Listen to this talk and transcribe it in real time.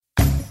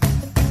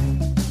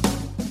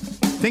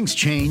Things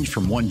change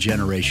from one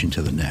generation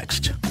to the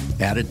next.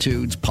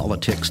 Attitudes,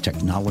 politics,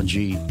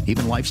 technology,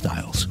 even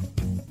lifestyles.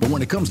 But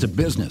when it comes to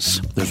business,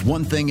 there's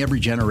one thing every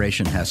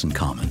generation has in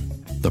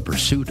common: the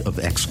pursuit of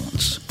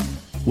excellence.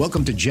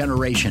 Welcome to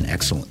Generation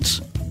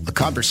Excellence, a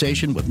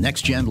conversation with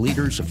next-gen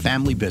leaders of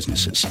family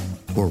businesses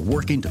who are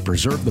working to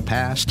preserve the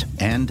past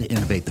and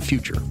innovate the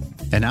future.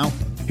 And now,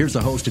 here's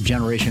the host of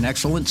Generation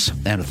Excellence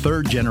and a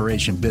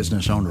third-generation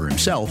business owner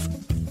himself,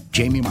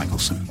 Jamie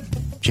Michelson.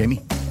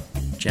 Jamie?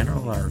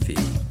 General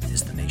RV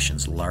is the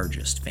nation's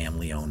largest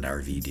family-owned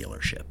RV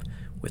dealership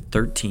with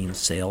 13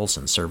 sales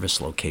and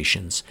service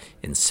locations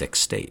in 6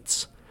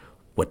 states.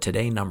 What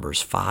today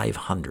numbers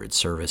 500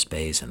 service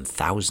bays and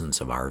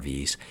thousands of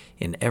RVs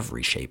in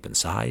every shape and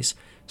size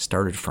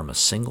started from a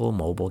single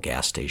mobile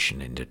gas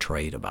station in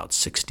Detroit about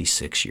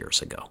 66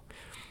 years ago.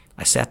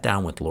 I sat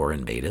down with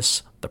Loren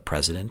Batis, the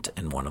president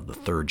and one of the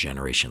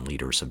third-generation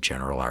leaders of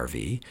General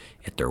RV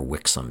at their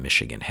Wixom,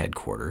 Michigan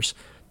headquarters,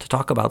 to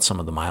talk about some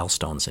of the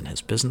milestones in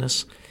his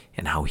business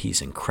and how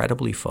he's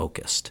incredibly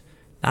focused,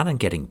 not on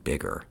getting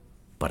bigger,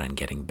 but on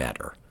getting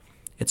better.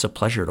 It's a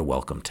pleasure to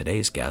welcome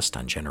today's guest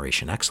on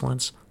Generation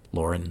Excellence,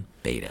 Loren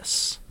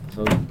Batis.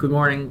 So, good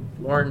morning,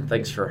 Loren.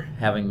 Thanks for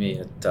having me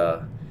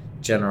at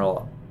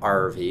General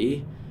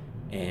RV.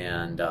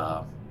 And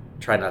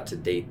try not to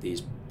date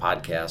these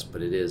podcasts,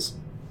 but it is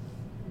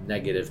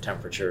negative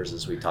temperatures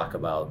as we talk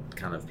about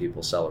kind of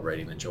people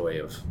celebrating the joy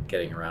of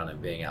getting around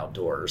and being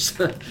outdoors.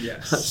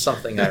 Yes.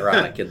 Something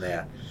ironic in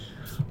that.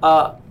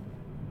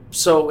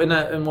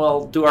 And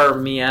we'll do our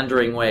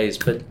meandering ways,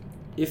 but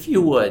if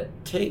you would,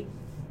 take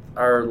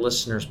our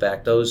listeners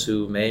back, those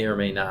who may or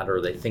may not,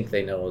 or they think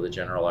they know the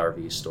General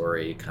RV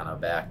story, kind of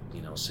back,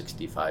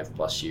 65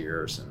 plus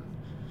years, and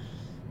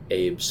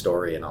Abe's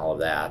story and all of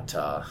that,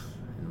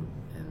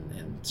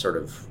 and sort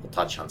of we'll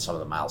touch on some of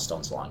the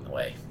milestones along the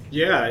way.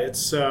 Yeah,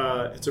 it's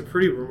a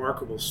pretty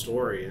remarkable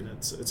story, and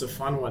it's a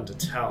fun one to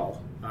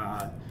tell.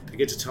 I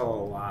get to tell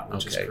a lot,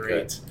 which is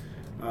great.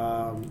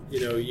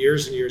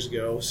 Years and years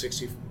ago,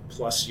 60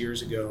 plus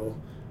years ago,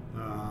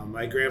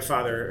 my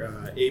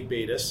grandfather, Abe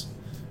Batis,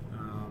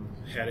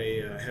 had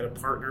a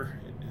partner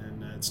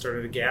and had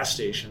started at gas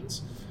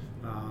stations,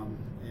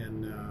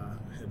 and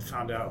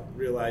had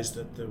realized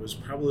that there was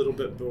probably a little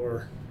bit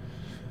more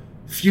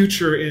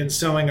future in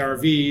selling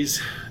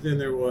RVs than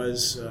there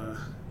was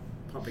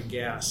pumping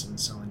gas and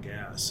selling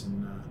gas,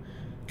 and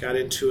got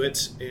into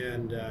it,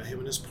 and him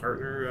and his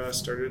partner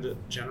started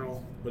at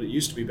General, what it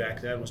used to be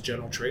back then was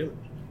General Trailer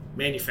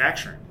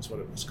Manufacturing is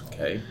what it was called.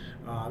 Okay.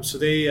 So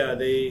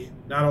they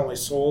not only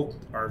sold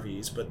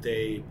RVs, but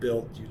they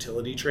built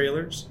utility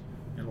trailers,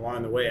 and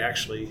along the way,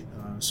 actually,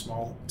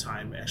 small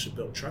time, actually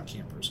built truck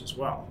campers as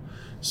well.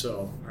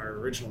 So our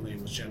original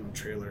name was General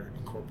Trailer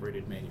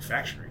Incorporated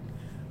Manufacturing,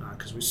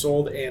 because we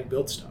sold and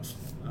built stuff,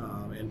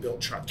 and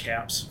built truck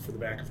caps for the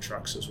back of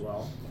trucks as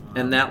well.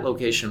 And that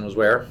location was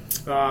where?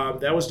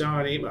 That was down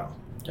on 8 Mile.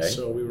 Okay.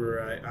 So we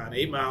were on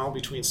 8 Mile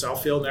between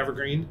Southfield and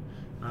Evergreen,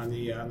 on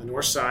the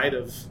north side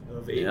of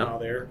 8 Mile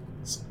there,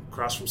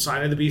 across from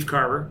Sign of the Beef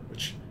Carver,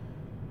 which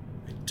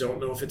I don't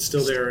know if it's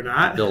still there or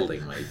not.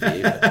 Building might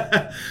be.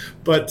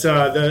 But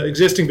the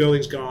existing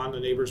building's gone. The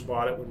neighbors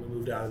bought it when we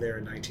moved out of there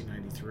in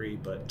 1993.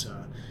 But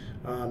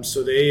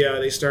so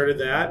they started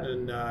that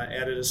and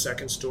added a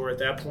second store. At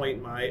that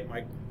point,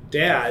 my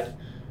dad,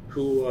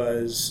 who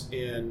was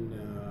in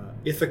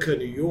Ithaca,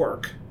 New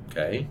York,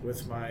 okay,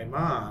 with my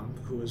mom,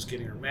 who was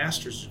getting her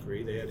master's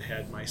degree. They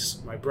had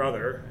my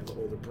brother, an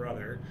older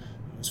brother,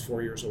 who was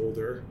 4 years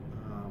older,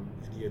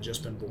 and he had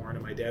just been born.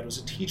 And my dad was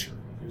a teacher.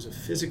 He was a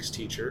physics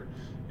teacher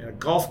and a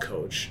golf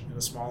coach in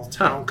a small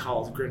town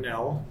called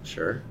Grinnell.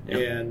 Sure.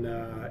 Yep.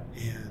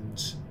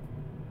 And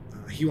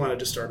he wanted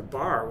to start a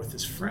bar with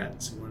his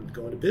friends. He wanted to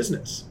go into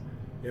business.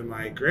 And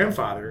my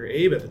grandfather,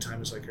 Abe, at the time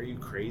was like, "Are you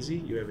crazy?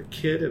 You have a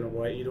kid and a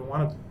wife. You don't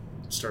want to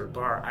start a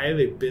bar. I have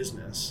a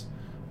business.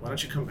 Why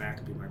don't you come back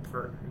and be my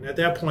partner?" And at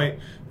that point,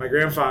 my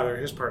grandfather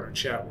and his partner,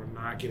 Chet, were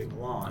not getting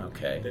along.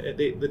 Okay.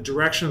 The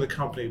direction of the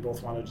company,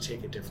 both wanted to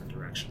take it different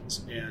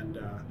directions. And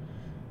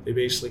they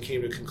basically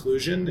came to a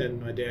conclusion,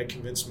 and my dad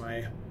convinced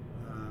my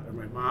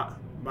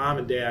mom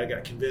and dad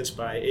got convinced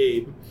by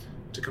Abe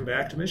to come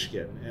back to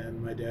Michigan.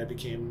 And my dad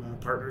became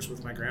partners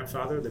with my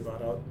grandfather. They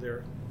bought out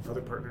their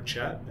other partner,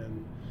 Chet.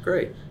 And,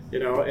 great.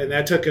 And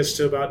that took us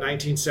to about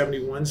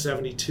 1971,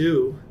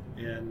 72,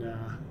 and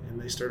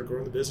they started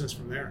growing the business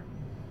from there.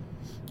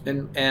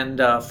 And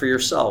for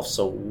yourself,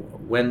 so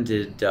when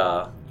did,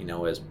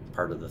 as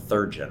part of the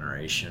third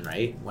generation,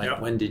 right?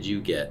 When did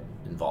you get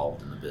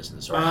involved in the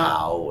business, or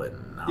how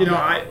and how did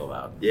that go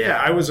about?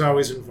 Yeah, I was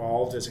always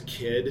involved as a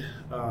kid,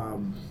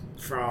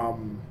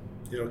 from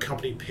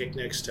company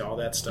picnics to all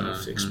that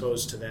stuff,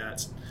 exposed to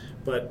that.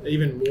 But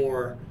even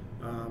more,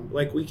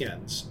 like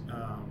weekends,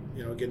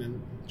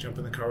 jump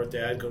in the car with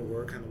Dad, go to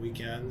work on the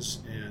weekends,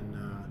 and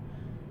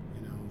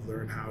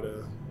learn how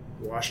to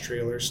wash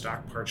trailers,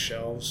 stock part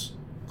shelves,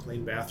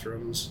 clean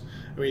bathrooms.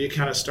 I mean, you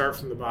kind of start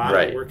from the bottom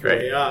and work your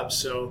way up.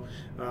 So,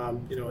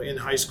 in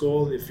high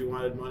school, if you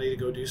wanted money to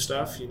go do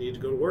stuff, you need to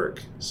go to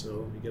work.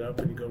 So you get up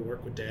and you go to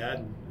work with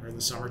Dad, or in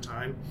the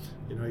summertime,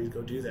 you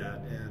go do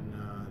that. And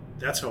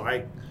that's how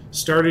I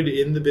started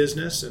in the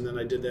business, and then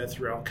I did that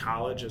throughout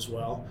college as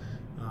well.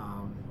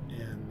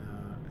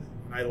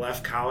 When I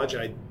left college,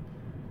 I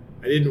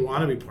didn't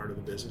want to be part of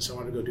the business. I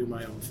wanted to go do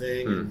my own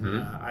thing. Mm-hmm.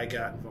 And I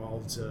got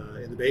involved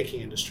in the banking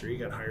industry,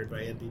 got hired by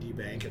NBD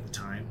Bank at the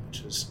time,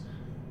 which is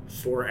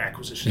 4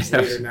 acquisitions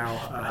later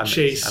now.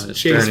 Chase Bank.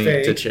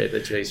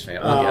 The Chase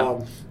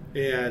family.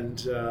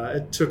 And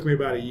it took me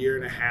about 1.5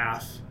 years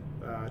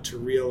to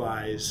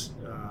realize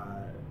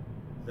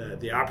that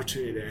the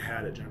opportunity that I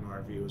had at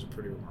General RV was a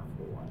pretty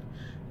remarkable one.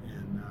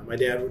 And my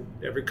dad would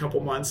every couple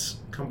months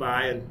come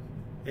by and,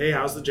 hey,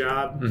 how's the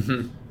job?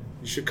 Mm-hmm.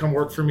 You should come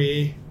work for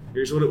me.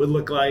 Here's what it would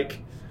look like.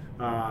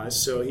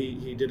 So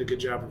he did a good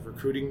job of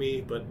recruiting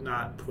me, but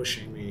not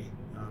pushing me.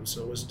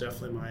 So it was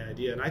definitely my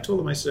idea. And I told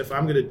him, I said, if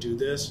I'm going to do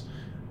this,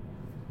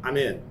 I'm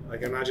in.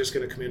 Like, I'm not just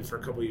going to come in for a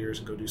couple of years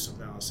and go do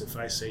something else. If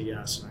I say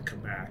yes and I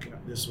come back,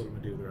 this is what I'm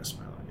going to do the rest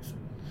of my life.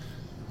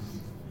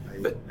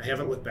 And I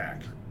haven't looked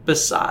back.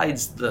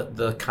 Besides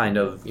the kind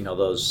of,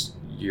 those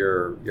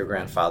your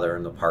grandfather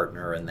and the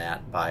partner and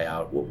that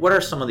buyout, what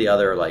are some of the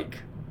other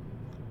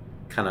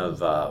kind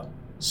of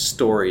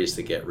stories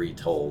that get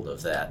retold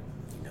of that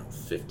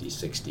 50,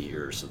 60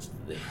 years of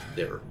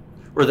the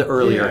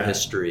earlier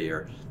history,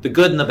 or the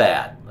good and the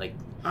bad?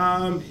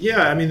 I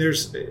mean,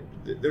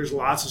 there's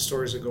lots of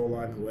stories that go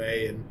along the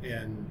way,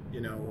 and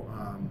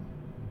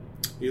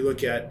you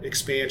look at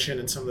expansion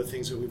and some of the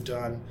things that we've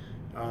done.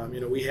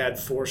 We had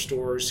 4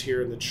 stores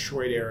here in the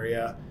Detroit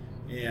area,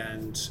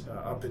 and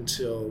up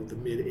until the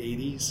mid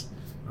 80s,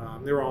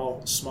 they were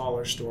all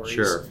smaller stores.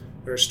 Sure.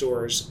 Or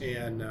stores,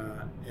 and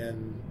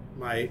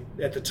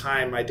at the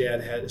time, my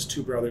dad had his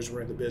 2 brothers were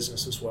in the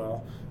business as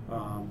well.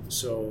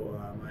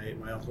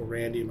 My Uncle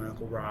Randy and my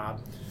Uncle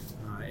Rob,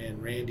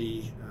 and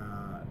Randy,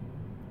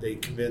 they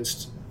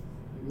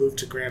moved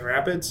to Grand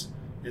Rapids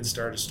and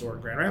started a store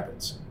in Grand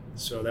Rapids.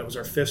 So that was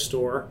our 5th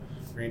store.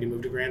 Randy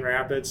moved to Grand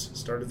Rapids,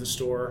 started the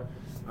store,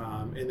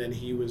 and then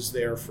he was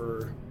there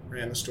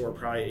ran the store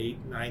probably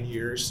 8-9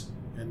 years,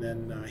 and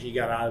then he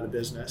got out of the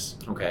business.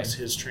 Okay. It was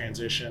his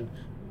transition,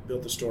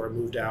 built the store,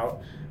 moved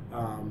out.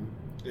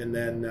 And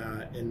then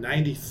in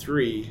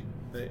 93,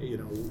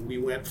 we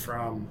went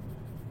from,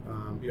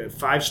 you had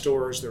 5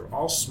 stores. They were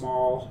all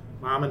small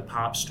mom and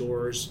pop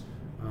stores,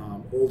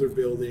 older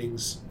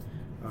buildings.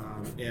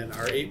 And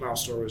our 8 Mile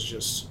store was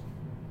just,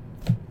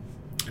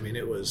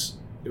 it was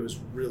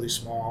really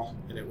small,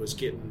 and it was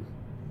getting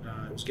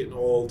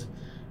old.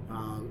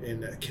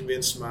 And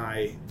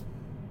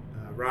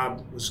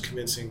Rob was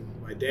convincing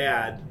my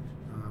dad,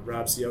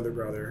 Rob's the other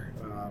brother,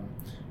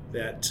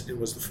 and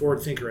was the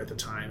forward thinker at the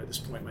time. At this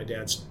point, my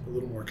dad's a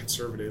little more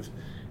conservative,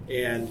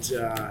 and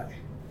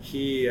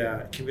he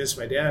convinced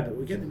my dad,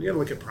 we got to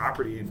look at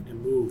property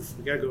and move.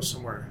 We got to go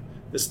somewhere.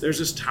 There's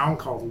this town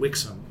called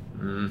Wixom,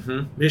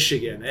 mm-hmm.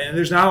 Michigan, and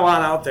there's not a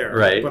lot out there.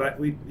 Right. But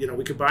we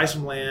could buy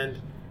some land,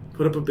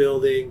 put up a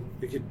building.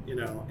 We could,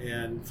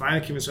 and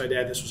finally convinced my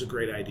dad this was a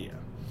great idea.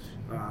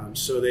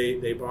 So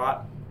they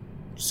bought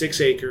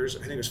 6 acres. I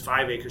think it was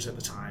 5 acres at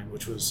the time,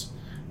 which was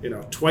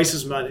twice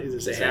as much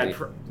as they had,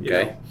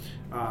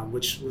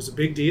 which was a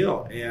big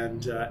deal.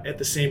 And at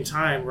the same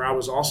time, Rob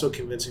was also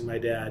convincing my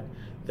dad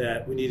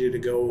that we needed to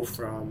go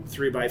from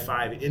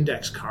 3x5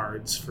 index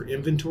cards for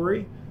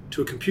inventory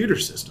to a computer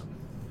system.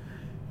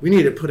 We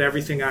need to put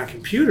everything on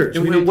computers.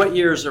 And what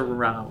years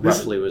around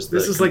roughly was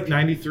this? This is like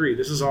 93.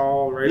 This is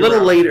all right. A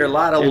little later, a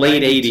lot of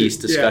late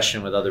 80s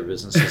discussion with other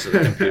businesses of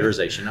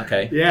computerization.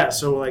 Okay. Yeah,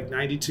 so like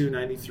 92,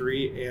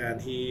 93, and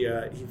he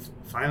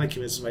finally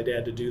convinces my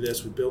dad to do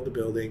this. We build the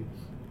building.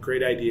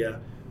 Great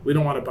idea. We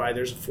don't want to buy.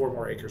 There's 4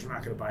 more acres. We're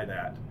not going to buy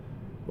that.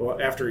 Well,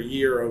 after a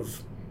year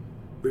of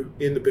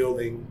in the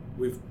building,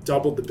 we've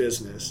doubled the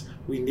business.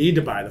 We need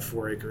to buy the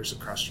 4 acres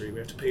across the street. We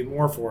have to pay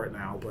more for it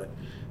now, but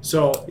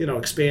so,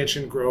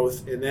 expansion,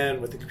 growth, and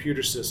then with the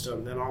computer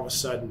system, then all of a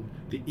sudden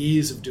the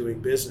ease of doing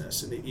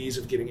business and the ease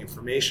of getting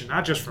information,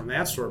 not just from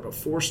that store, but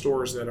 4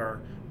 stores that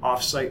are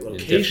off-site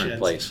locations. In different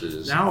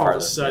places. Now all of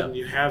a sudden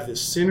you have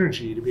this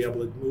synergy to be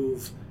able to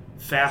move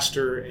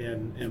faster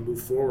and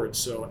move forward.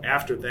 So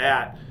after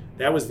that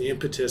was the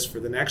impetus for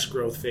the next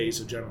growth phase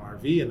of General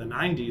RV in the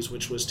 90s,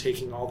 which was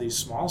taking all these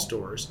small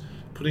stores,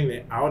 putting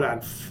them out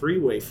on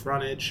freeway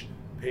frontage,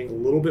 paying a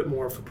little bit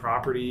more for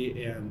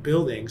property and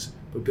buildings,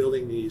 but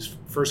building these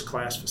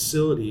first-class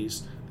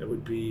facilities that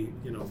would be,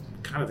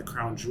 kind of the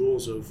crown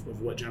jewels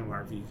of what General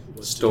RV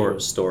was.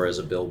 Store as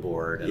a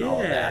billboard and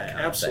all of that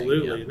kind absolutely.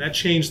 Of thing. Yeah. And that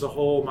changed the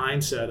whole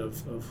mindset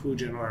of who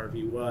General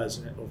RV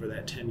was over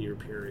that 10-year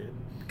period.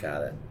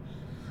 Got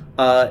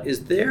it.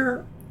 Is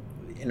there,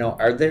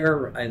 are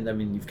there,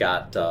 and you've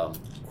got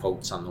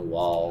quotes on the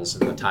walls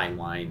and the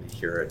timeline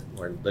here at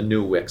where the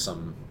new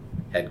Wixom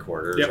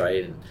headquarters, yep.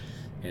 Right?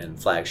 And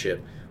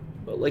flagship,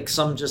 but like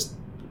some just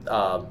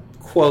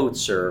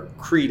quotes or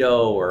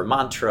credo or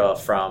mantra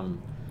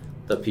from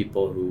the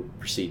people who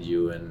precede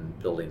you in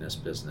building this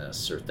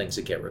business, or things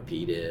that get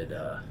repeated?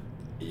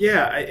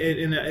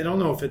 And I don't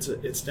know if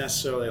it's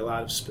necessarily a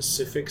lot of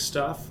specific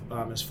stuff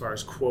as far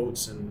as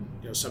quotes and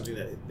something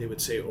that they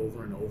would say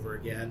over and over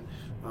again,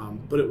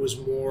 but it was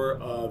more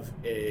of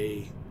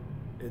a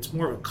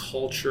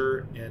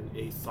culture and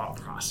a thought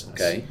process.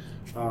 Okay.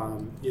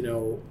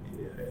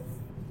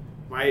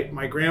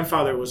 My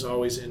grandfather was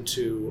always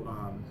into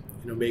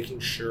making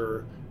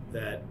sure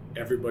that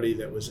everybody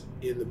that was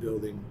in the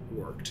building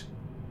worked.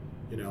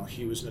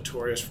 He was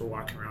notorious for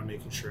walking around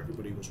making sure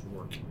everybody was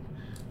working.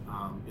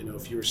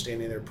 If you were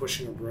standing there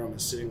pushing a broom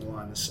and sitting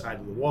along the side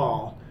of the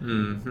wall,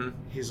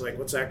 he's like,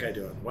 "What's that guy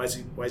doing? Why is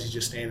he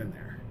just standing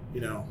there?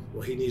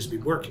 Well, he needs to be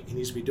working. He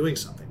needs to be doing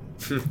something."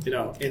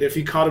 And if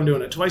he caught him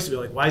doing it twice, he'd be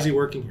like, "Why is he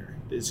working here?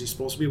 Is he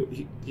supposed to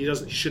be? He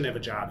shouldn't have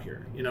a job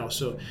here."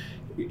 So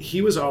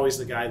he was always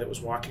the guy that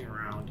was walking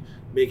around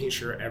making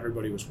sure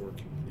everybody was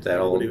working. That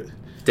old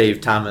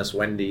Dave Thomas,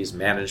 Wendy's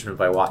management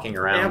by walking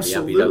around.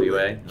 Absolutely. The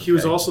MBWA. Okay. He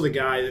was also the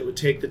guy that would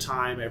take the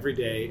time every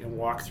day and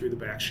walk through the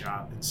back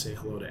shop and say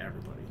hello to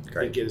everybody.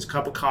 Great. He'd get his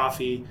cup of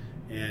coffee,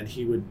 and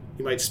he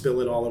might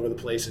spill it all over the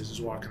place as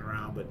he's walking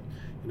around, but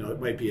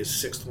it might be his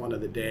sixth one of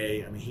the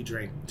day. I mean, he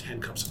drank 10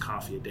 cups of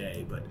coffee a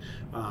day, but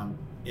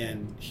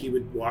and he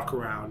would walk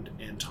around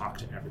and talk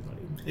to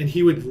everybody, and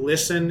he would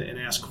listen and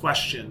ask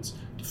questions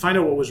to find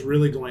out what was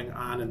really going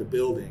on in the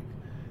building.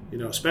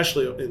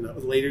 Especially in the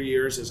later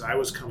years as I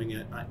was coming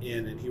in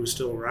and he was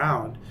still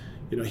around,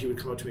 he would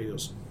come up to me and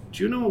goes,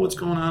 "Do you know what's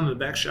going on in the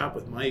back shop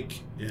with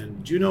Mike?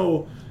 And do you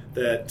know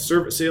that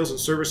sales and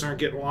service aren't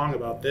getting along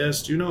about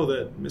this? Do you know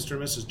that Mr.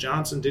 and Mrs.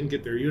 Johnson didn't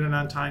get their unit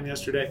on time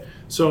yesterday?"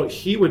 So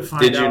he would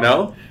find out. Did you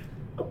know?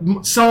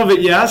 Some of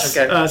it, yes.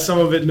 Okay. Some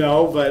of it,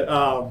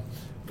 no.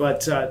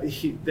 But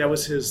that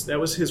was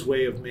his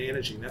way of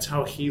managing. That's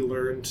how he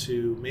learned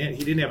to manage.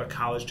 He didn't have a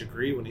college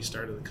degree when he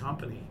started the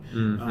company,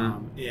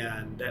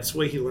 and that's the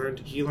way he learned.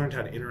 He learned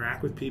how to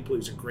interact with people. He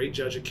was a great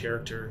judge of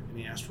character, and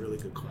he asked really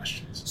good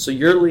questions. So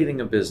you're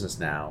leading a business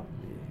now,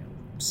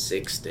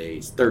 6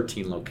 states,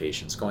 13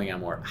 locations, going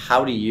on more.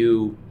 How do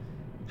you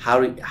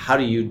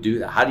do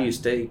that? How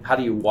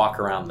do you walk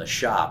around the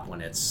shop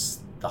when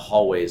the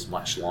hallway is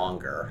much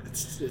longer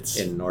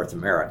in North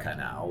America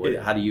now?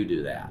 How do you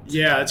do that?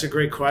 Yeah, it's a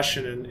great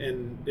question.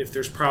 And if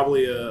there's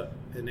probably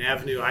an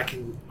avenue I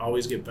can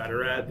always get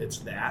better at, it's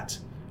that.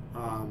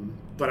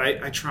 But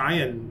I try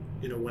and,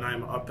 when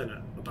I'm up and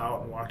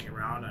about and walking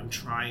around, I'm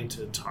trying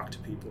to talk to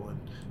people and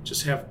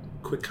just have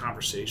quick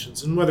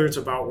conversations. And whether it's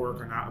about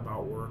work or not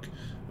about work,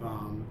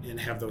 and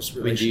have those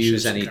relationships. Do you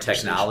use any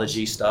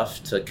technology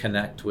stuff to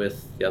connect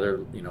with the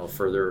other,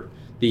 further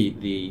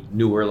the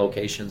newer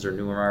locations or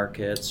newer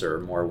markets, or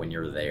more when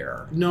you're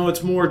there? No,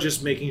 it's more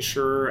just making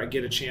sure I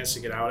get a chance to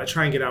get out. I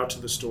try and get out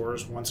to the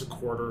stores once a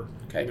quarter,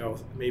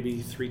 maybe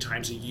 3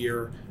 times a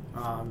year,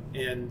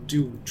 and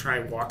do try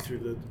and walk through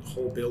the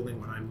whole building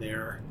when I'm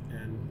there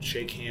and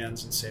shake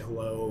hands and say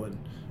hello and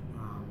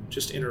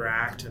just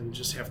interact and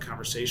just have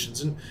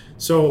conversations. And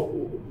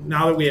so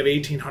now that we have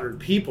 1,800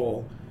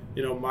 people,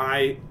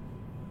 I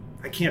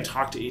can't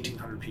talk to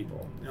 1,800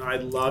 people.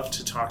 I'd love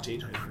to talk to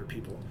 1,800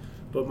 people.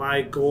 But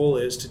my goal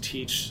is to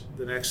teach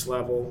the next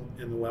level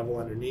and the level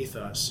underneath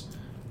us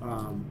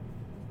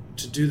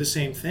to do the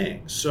same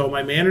thing. So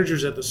my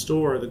managers at the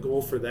store, the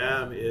goal for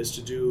them is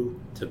to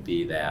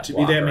be that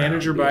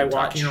manager by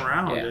walking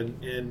around.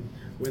 Yeah. And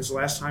when's the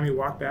last time you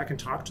walked back and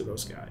talked to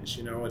those guys?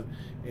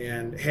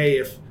 And hey,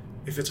 if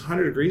it's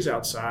 100 degrees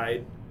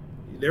outside,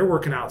 they're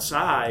working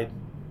outside.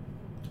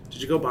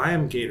 Did you go buy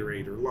them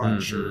Gatorade or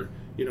lunch or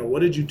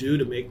what did you do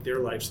to make their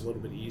lives a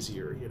little bit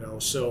easier?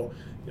 So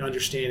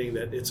understanding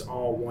that it's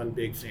all one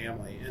big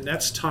family, and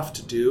that's tough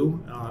to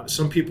do.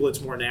 Some people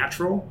it's more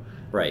natural,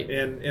 right?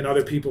 And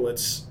other people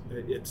it's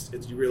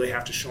you really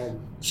have to show them.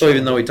 So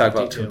even though we talk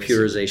about details.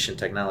 computerization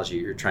technology,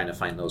 you're trying to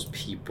find those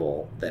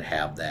people that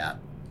have that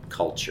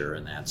culture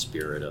and that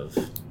spirit of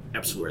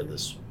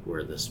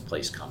where this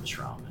place comes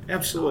from.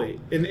 Absolutely,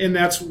 and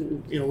that's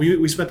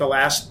we spent the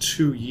last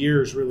 2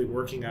 years really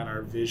working on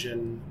our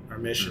vision, our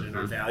mission, and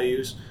our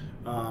values.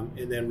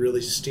 And then really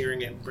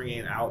steering it, bringing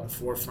it out in the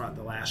forefront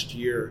the last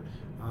year.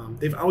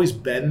 They've always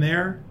been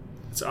there.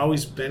 It's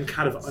always been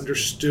kind of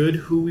understood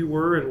who we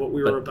were and what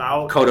we were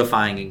about.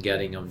 Codifying and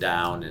getting them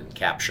down and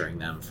capturing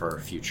them for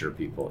future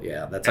people.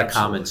 Yeah, that's a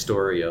common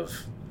story of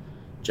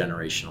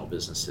generational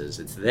businesses.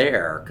 It's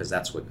there because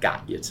that's what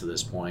got you to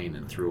this point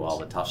and through all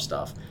the tough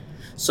stuff.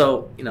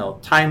 So,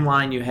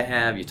 timeline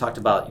you talked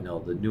about,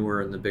 the newer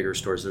and the bigger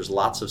stores. There's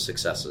lots of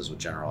successes with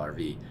General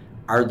RV.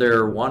 Are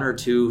there 1 or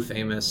 2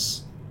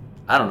 famous,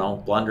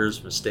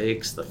 blunders,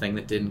 mistakes, the thing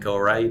that didn't go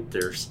right?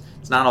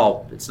 It's not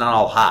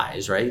all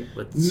highs, right?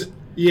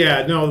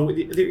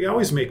 They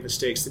always make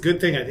mistakes. The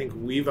good thing I think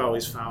we've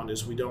always found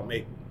is we don't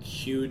make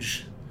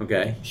huge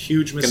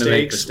mistakes. Going to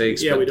make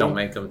mistakes, but don't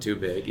make them too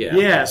big.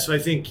 Yeah. So I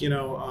think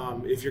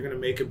if you're going to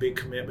make a big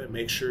commitment,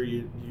 make sure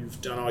you've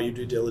done all your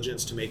due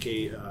diligence to make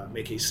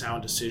a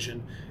sound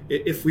decision.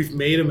 If we've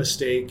made a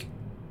mistake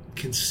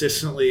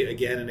consistently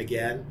again and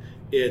again,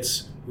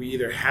 It's we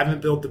either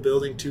haven't built the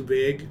building too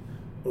big,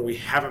 or we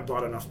haven't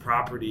bought enough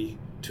property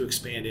to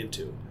expand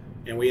into,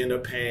 and we end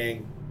up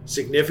paying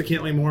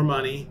significantly more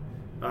money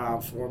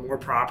for more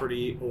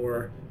property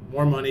or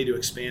more money to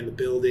expand the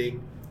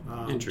building.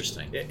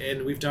 Interesting.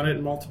 And we've done it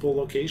in multiple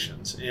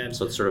locations. And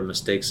so it's sort of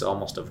mistakes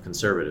almost of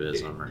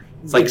conservatism. Or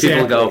it's like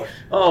people go,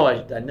 oh,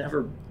 I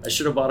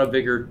should have bought a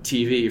bigger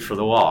TV for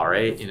the wall,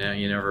 right? You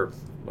never,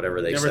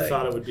 whatever they say. Never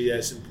thought it would be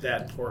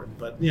that important.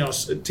 But,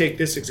 take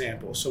this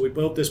example. So we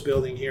built this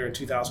building here in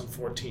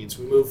 2014.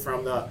 So we moved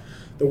from the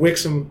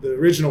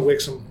original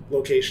Wixom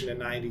location in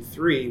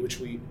 93, which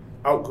we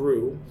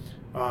outgrew,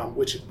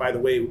 which, by the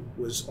way,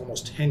 was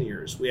almost 10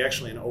 years. We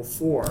actually, in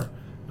 2004,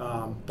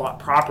 bought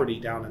property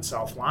down in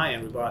South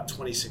Lyon. We bought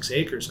 26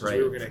 acres because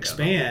we were going to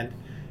expand,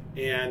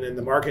 and then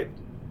the market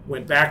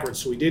went backwards,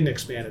 so we didn't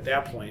expand at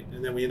that point,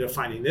 and then we ended up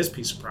finding this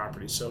piece of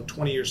property. So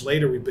 20 years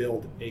later, we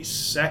build a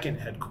second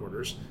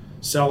headquarters,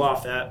 sell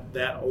off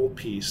that old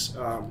piece,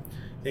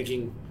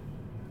 thinking,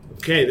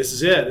 okay, this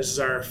is it. This is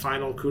our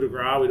final coup de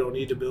grace. We don't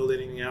need to build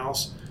anything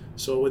else.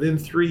 So within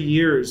 3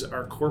 years,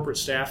 our corporate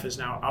staff has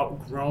now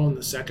outgrown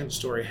the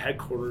second-story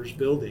headquarters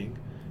building,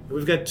 and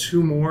we've got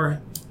 2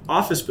 more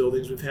office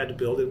buildings we've had to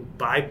build and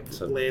buy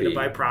land and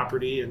buy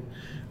property. And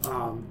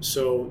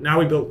so now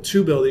we built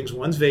 2 buildings.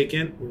 One's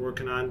vacant. We're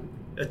working on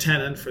a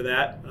tenant for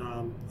that,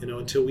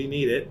 until we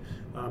need it.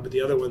 But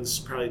the other one's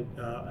probably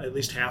at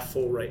least half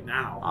full right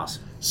now.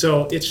 Awesome.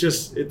 So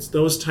it's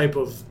those type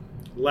of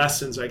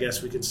lessons, I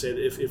guess we could say,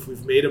 that if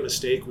we've made a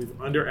mistake,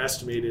 we've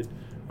underestimated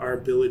our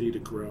ability to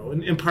grow.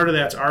 And part of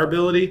that's our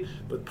ability,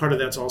 but part of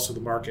that's also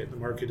the market. The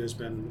market has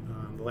been,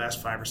 the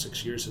last 5 or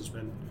 6 years has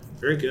been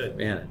very good.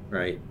 Man,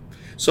 right.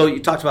 So you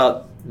talked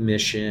about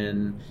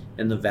mission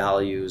and the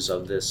values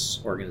of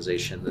this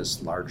organization,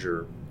 this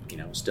larger,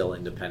 still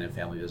independent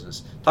family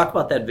business. Talk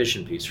about that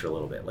vision piece for a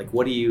little bit. Like,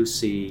 what do you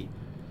see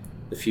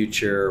the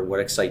future?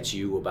 What excites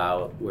you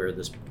about where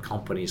this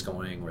company's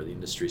going, where the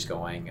industry's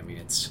going? I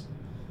mean,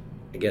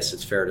 I guess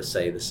it's fair to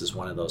say this is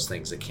one of those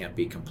things that can't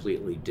be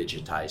completely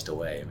digitized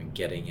away. I mean,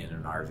 getting in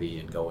an RV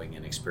and going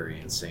and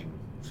experiencing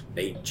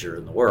nature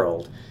in the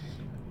world,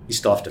 you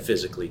still have to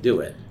physically do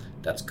it.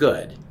 That's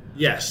good.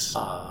 Yes.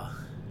 Our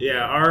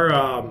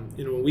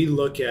when we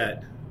look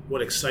at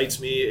what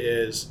excites me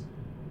is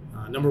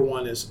number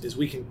one is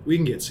we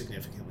can get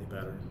significantly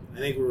better. I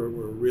think we're a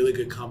really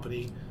good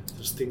company.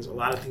 There's a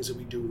lot of things that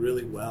we do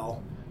really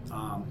well,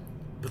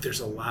 but there's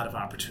a lot of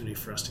opportunity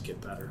for us to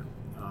get better.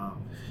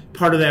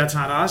 Part of that's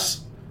on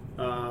us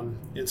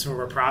in some of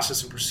our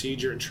process and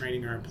procedure and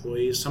training our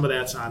employees. Some of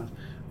that's on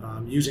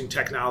using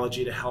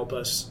technology to help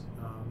us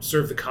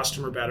serve the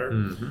customer better,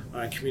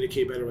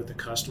 communicate better with the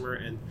customer,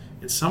 and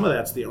some of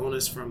that's the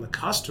onus from the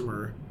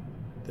customer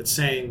that's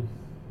saying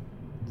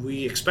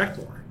we expect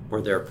more.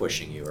 Or they're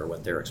pushing you, or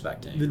what they're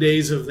expecting. The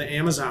days of the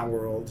Amazon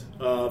world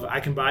of I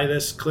can buy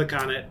this, click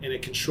on it, and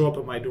it can show up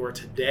at my door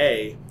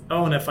today.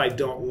 Oh, and if I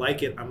don't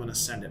like it, I'm going to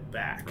send it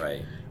back,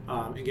 right,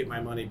 and get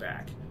my money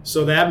back.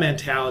 So that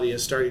mentality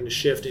is starting to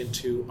shift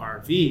into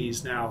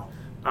RVs. Now,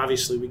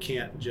 obviously, we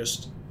can't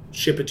just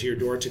ship it to your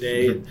door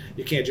today, and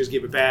you can't just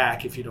give it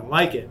back if you don't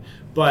like it.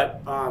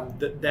 But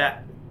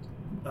the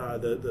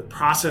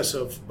process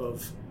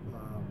of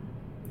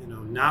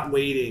not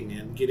waiting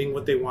and getting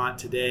what they want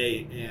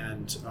today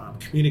and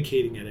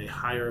communicating at a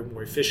higher,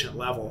 more efficient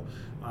level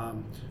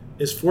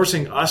is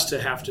forcing us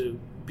to have to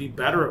be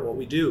better at what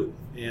we do.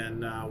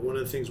 And one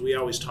of the things we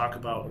always talk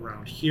about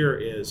around here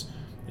is,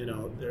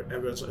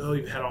 everyone's like, oh,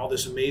 you've had all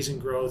this amazing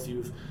growth,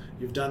 you've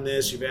done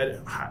this, you've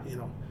added, how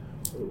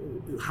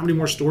many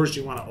more stores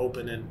do you want to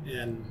open?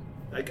 And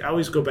I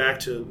always go back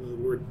to the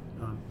word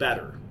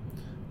better.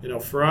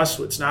 For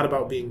us, it's not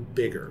about being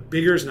bigger.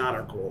 Bigger is not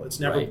our goal. It's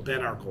never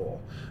been our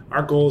goal.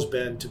 Our goal has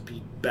been to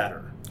be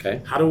better.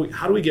 Okay. How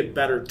do we get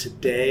better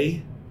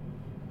today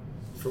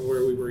from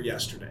where we were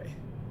yesterday?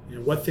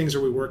 What things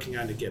are we working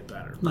on to get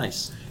better?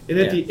 Nice. And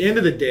at the end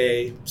of the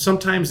day,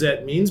 sometimes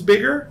that means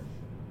bigger,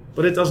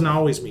 but it doesn't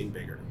always mean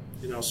bigger.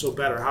 So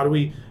better. How do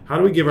we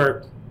give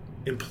our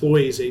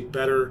employees a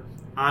better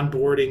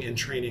onboarding and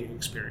training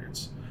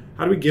experience?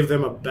 How do we give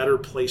them a better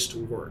place to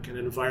work, an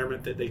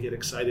environment that they get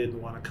excited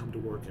and want to come to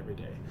work every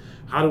day?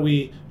 How do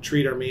we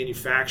treat our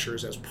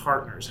manufacturers as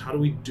partners? How do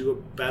we do a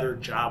better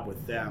job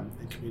with them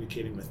and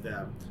communicating with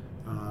them?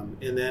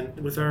 And then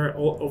with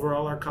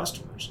our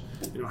customers,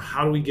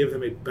 how do we give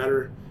them a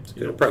better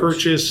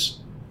purchase,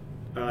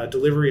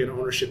 delivery, and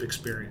ownership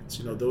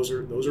experience? Those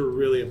are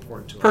really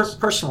important to us.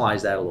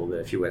 Personalize that a little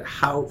bit, if you would.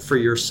 How, for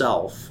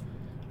yourself,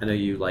 I know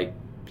you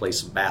play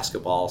some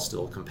basketball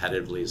still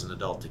competitively as an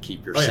adult to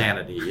keep your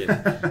sanity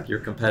and your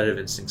competitive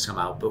instincts come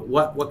out. But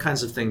what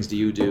kinds of things do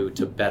you do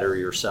to better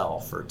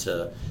yourself, or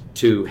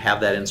to have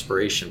that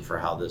inspiration for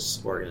how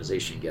this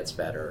organization gets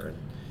better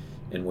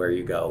and where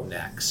you go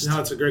next? No,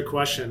 it's a great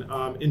question.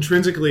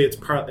 Intrinsically, I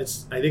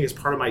think it's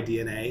part of my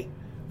DNA.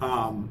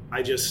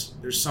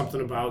 There's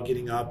something about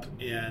getting up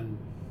and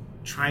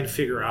trying to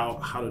figure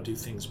out how to do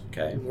things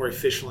more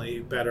efficiently,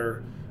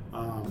 better.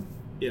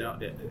 Not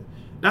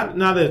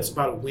that it's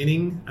about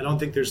winning. I don't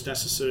think there's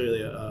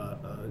necessarily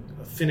a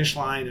finish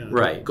line and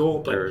a goal.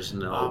 But there is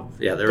no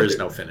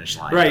finish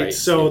line. Right.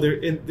 So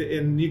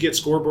and you get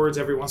scoreboards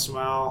every once in a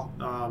while,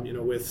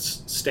 with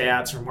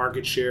stats or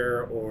market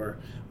share or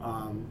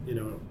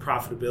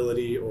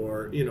profitability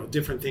or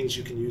different things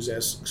you can use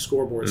as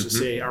scoreboards to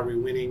say, are we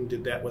winning?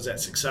 Was that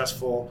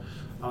successful?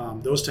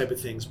 Those type of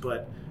things.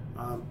 But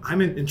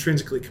I'm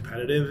intrinsically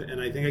competitive,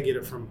 and I think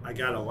I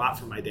got a lot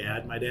from my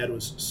dad. My dad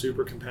was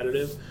super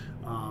competitive.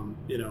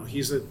 He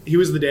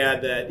was the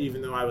dad that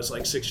even though I was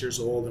like 6 years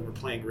old and we're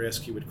playing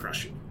Risk, he would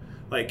crush you.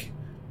 Like,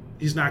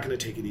 he's not going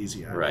to take it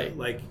easy on you.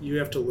 Like, you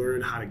have to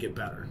learn how to get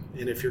better.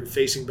 And if you're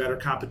facing better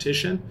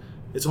competition,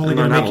 it's only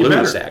going to make you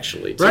better.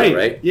 Actually, too,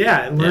 right?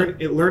 Yeah, and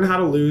learn how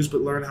to lose,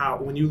 but learn how,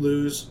 when you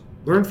lose,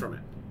 learn from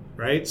it,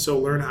 right? So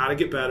learn how to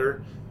get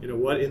better.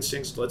 What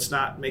instincts, let's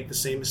not make the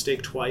same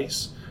mistake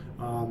twice.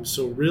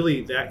 So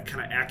really that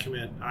kind of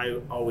acumen I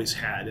always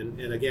had.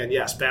 And again,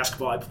 yes,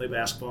 basketball, I play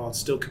basketball. It's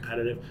still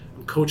competitive.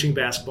 I'm coaching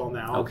basketball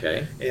now.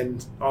 Okay.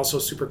 And also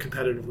super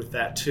competitive with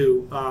that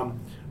too.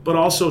 But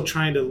also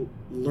trying to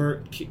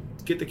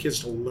get the kids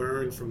to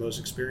learn from those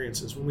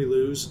experiences. When we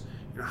lose,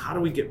 how do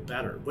we get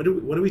better? What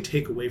do we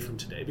take away from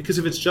today? Because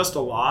if it's just a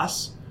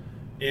loss,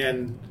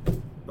 and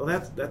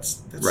that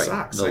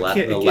sucks.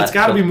 It's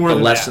got to be more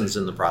than lessons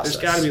that. In the process.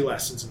 There's got to be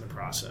lessons in the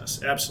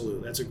process.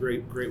 Absolutely, that's a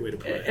great way to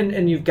put it.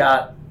 And you've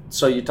got,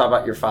 so you talk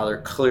about your father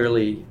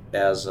clearly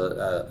as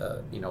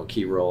a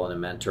key role and a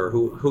mentor.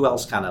 Who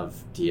else kind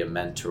of do you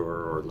mentor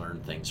or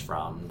learn things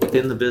from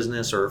within the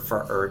business or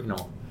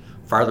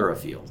farther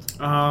afield?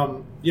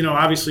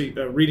 Obviously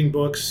reading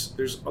books.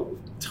 There's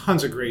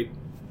tons of great,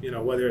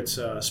 whether it's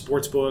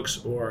sports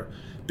books or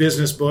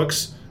business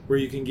books where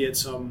you can get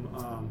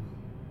some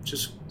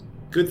just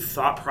good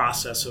thought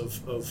process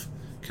of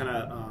kind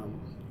of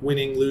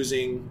winning,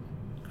 losing,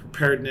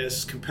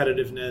 preparedness,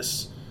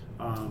 competitiveness.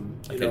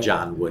 A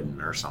John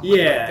Wooden or something. Yeah,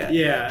 like that.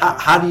 Yeah.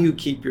 How do you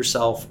keep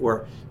yourself,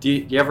 or do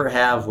you ever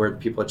have where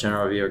people at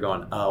General Review are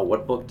going,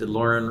 what book did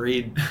Lauren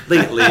read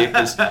lately?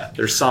 Because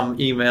there's some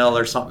email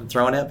or something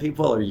thrown at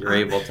people, or you're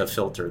able to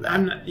filter that?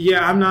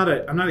 I'm not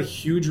a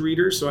huge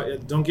reader, so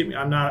don't get me.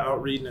 I'm not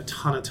out reading a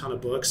ton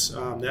of books.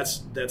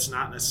 That's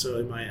not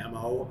necessarily my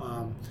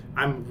MO.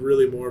 I'm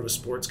really more of a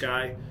sports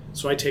guy,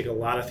 so I take a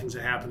lot of things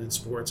that happen in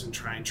sports and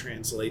try and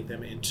translate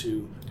them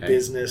into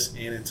business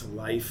and into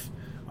life.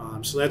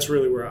 So that's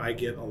really where I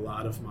get a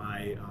lot of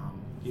my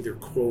either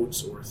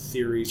quotes or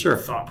theories or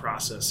thought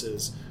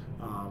processes.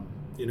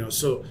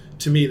 So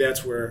to me,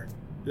 that's where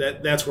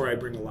I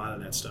bring a lot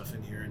of that stuff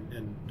in here.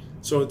 And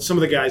so some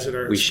of the guys that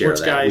are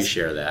sports guys, we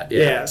share that.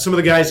 Yeah, some of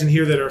the guys in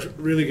here that are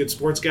really good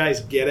sports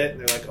guys get it, and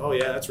they're like, oh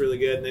yeah, that's really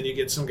good. And then you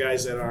get some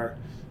guys that are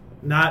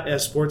not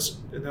as sports,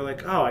 and they're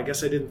like, oh, I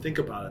guess I didn't think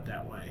about it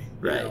that way.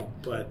 Right.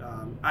 But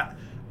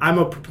I'm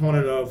a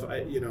proponent of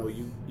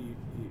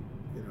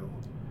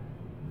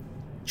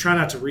try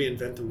not to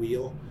reinvent the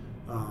wheel.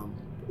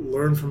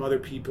 Learn from other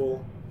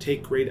people,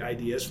 take great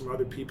ideas from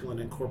other people, and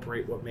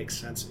incorporate what makes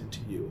sense into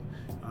you.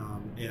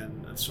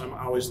 And so I'm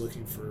always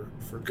looking for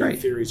good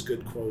theories,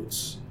 good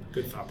quotes,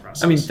 good thought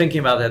process. I mean, thinking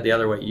about that the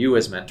other way, you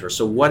as mentor.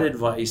 So what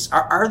advice,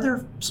 are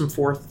there some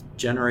fourth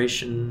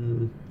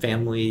generation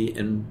family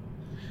in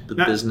the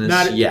business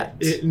not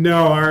yet?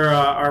 No,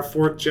 our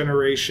fourth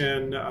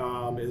generation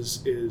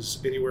is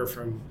anywhere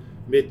from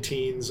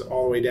mid-teens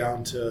all the way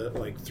down to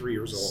like 3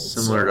 years old.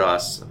 Similar to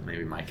us.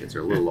 Maybe my kids are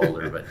a little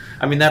older, but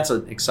I mean, that's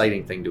an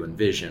exciting thing to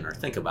envision or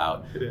think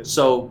about. It is.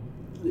 So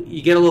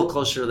you get a little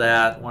closer to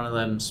that. One of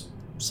them's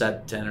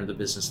set to enter the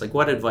business. Like,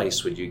 what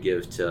advice would you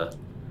give to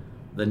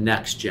the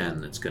next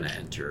gen that's going to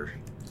enter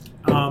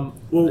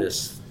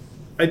this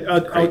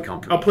great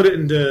company? I'll put it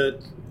into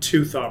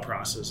two thought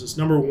processes.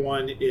 Number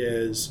one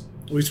is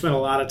we spent a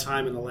lot of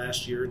time in the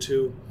last year or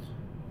two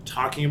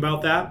talking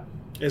about that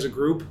as a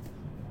group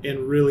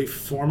and really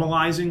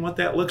formalizing what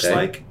that looks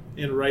like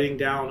and writing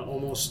down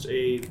almost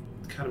a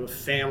kind of a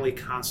family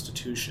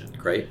constitution.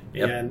 Great.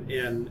 Yep.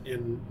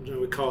 And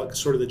we call it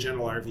sort of the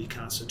General RV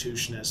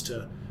Constitution as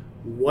to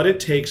what it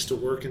takes to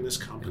work in this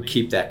company. And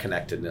keep that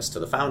connectedness to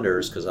the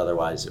founders, because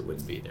otherwise it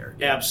wouldn't be there.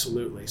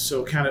 Absolutely.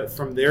 So kind of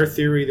from their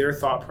theory, their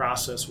thought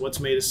process, what's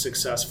made us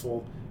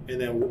successful, and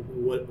then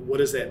what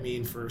does that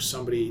mean for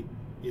somebody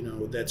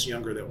that's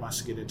younger that wants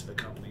to get into the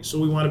company. So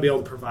we want to be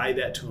able to provide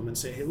that to them and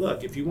say, hey,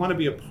 look, if you want to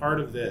be a part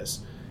of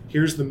this,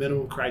 here's the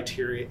minimum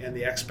criteria and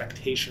the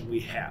expectation we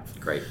have.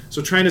 Great.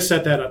 So trying to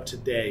set that up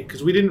today,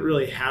 because we didn't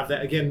really have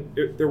that. Again,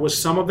 there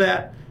was some of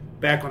that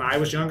back when I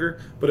was younger,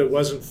 but it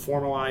wasn't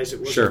formalized. It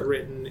wasn't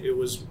written. It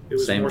was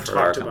Same more for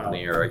talked our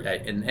company. about.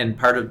 And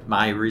part of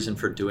my reason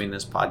for doing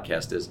this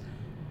podcast is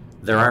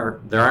there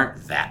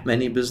aren't that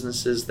many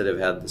businesses that have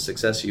had the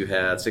success you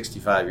had,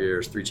 65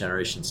 years, 3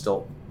 generations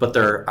still, but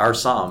there are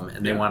some,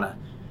 and they want to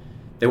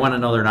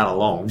know they're not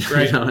alone.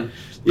 Right.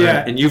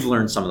 And you've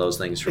learned some of those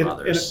things from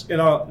others. And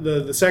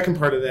the second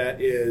part of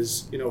that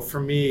is, for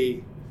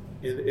me,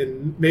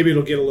 and maybe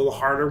it'll get a little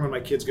harder when my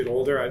kids get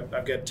older.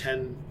 I've got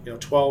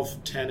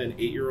 12, 10, and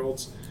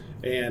 8-year-olds,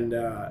 and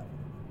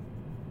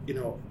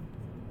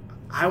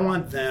I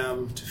want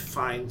them to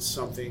find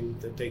something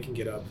that they can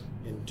get up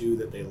and do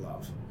that they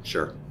love.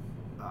 Sure.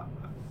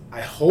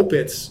 I hope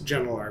it's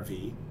general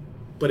RV,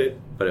 but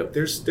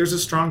there's a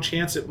strong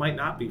chance it might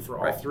not be for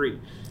all three.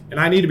 And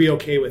I need to be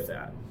okay with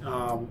that.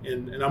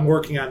 And I'm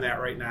working on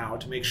that right now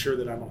to make sure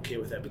that I'm okay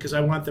with that, because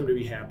I want them to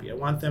be happy. I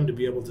want them to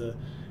be able to,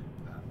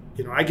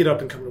 I get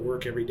up and come to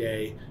work every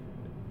day,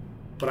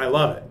 but I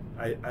love it.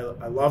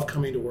 I love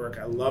coming to work.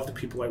 I love the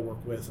people I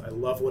work with. I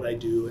love what I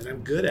do, and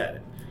I'm good at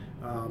it.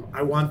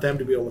 I want them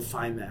to be able to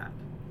find that,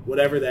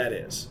 whatever that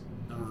is.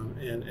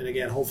 And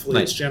again,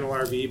 hopefully It's general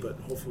RV, but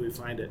hopefully we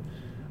find it.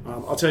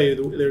 I'll tell you,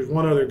 there's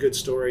one other good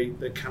story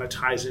that kind of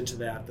ties into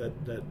that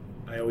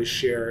I always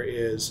share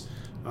is,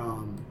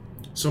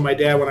 so my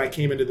dad, when I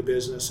came into the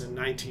business in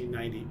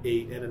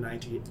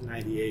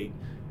 1998,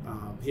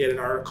 he had an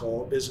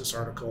article, a business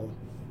article,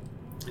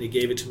 and he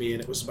gave it to me,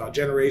 and it was about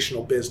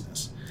generational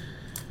business.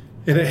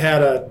 And it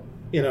had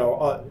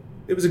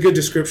it was a good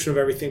description of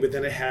everything, but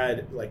then it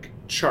had like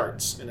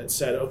charts, and it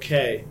said,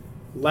 okay,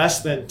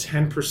 less than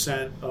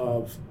 10%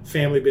 of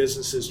family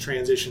businesses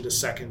transition to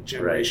second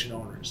generation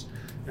owners.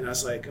 And I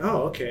was like,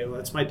 oh, okay, well,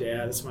 that's my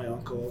dad, that's my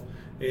uncle.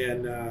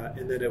 And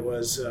then it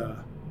was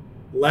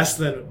less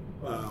than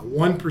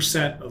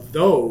 1% of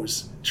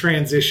those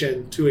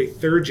transition to a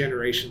third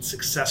generation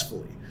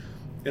successfully.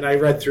 And I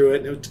read through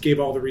it, and it gave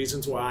all the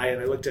reasons why,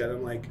 and I looked at it,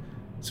 I'm like,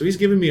 so he's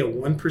giving me a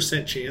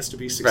 1% chance to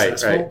be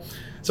successful? Right.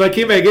 So I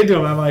came back into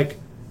him, I'm like,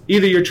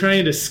 either you're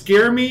trying to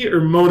scare me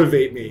or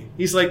motivate me.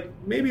 He's like,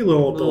 maybe a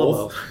little of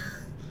both.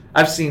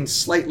 I've seen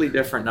slightly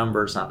different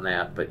numbers on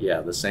that, but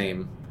yeah, the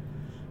same.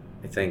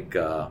 I think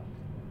the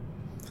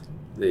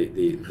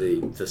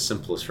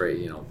simplest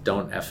phrase,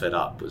 don't F it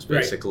up, was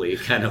basically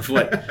kind of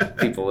what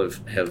people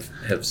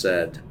have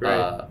said.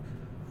 Right.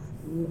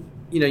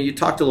 You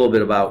talked a little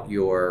bit about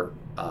your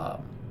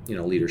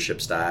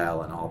leadership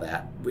style and all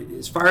that.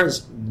 As far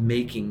as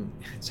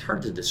it's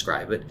hard to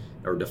describe it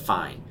or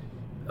define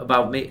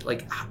about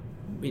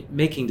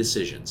making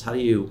decisions. How do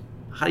you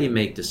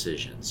make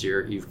decisions?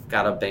 You've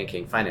got a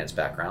banking finance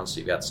background, so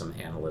you've got some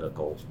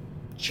analytical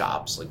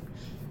chops. Like,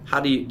 how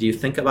do you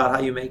think about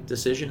how you make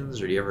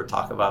decisions, or do you ever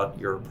talk about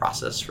your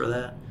process for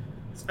that?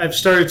 I've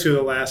started to,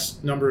 the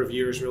last number of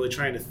years, really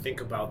trying to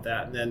think about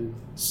that and then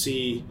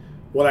see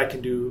what I can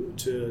do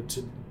to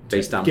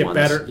based on get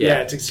better.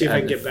 To see if I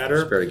can get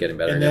better. Spirit of getting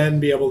better. And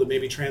then be able to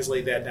maybe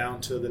translate that down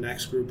to the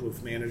next group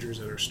of managers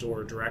at our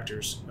store,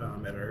 directors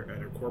at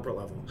our corporate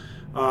level.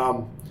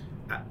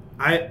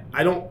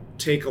 I don't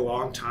take a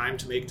long time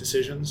to make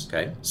decisions.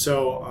 Okay.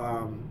 So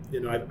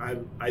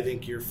I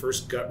think your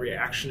first gut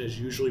reaction is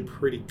usually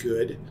pretty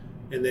good,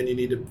 and then you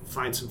need to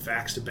find some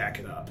facts to back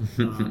it up.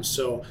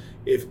 So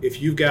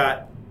if you've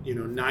got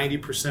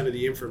 90% of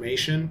the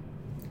information,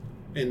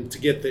 and to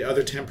get the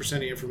other 10% of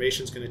the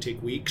information is going to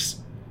take weeks,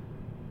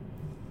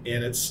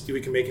 and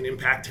we can make an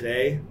impact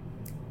today,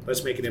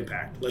 let's make an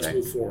impact. Let's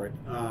move forward.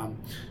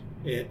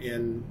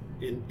 And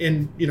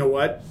you know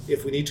what?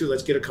 If we need to,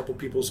 let's get a couple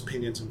people's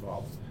opinions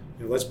involved.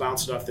 Let's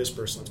bounce it off this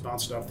person. Let's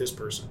bounce it off this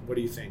person. What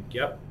do you think?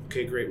 Yep.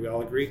 Okay, great. We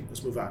all agree.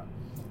 Let's move on.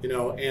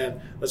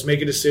 And let's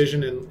make a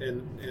decision.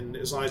 And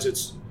as long as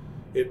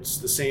it's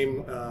the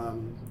same,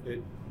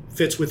 it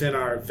fits within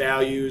our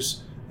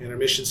values and our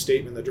mission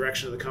statement, the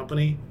direction of the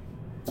company,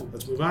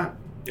 let's move on.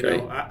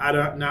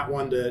 I'm not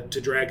one to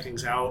drag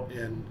things out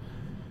and,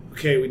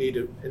 okay, we need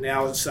to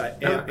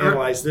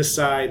analyze this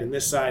side and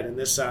this side and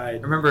this side.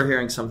 I remember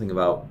hearing something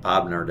about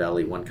Bob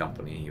Nardelli, one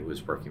company he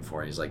was working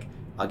for. He's like,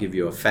 I'll give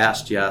you a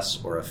fast yes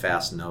or a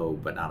fast no,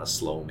 but not a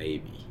slow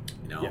maybe.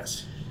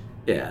 Yes.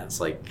 Yeah, it's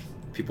like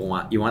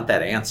you want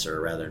that answer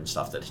rather than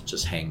stuff that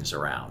just hangs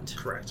around.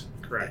 Correct.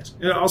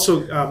 And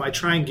also, I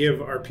try and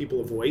give our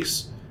people a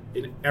voice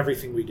in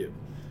everything we do.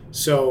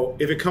 So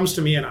if it comes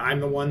to me and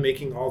I'm the one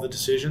making all the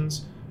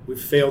decisions,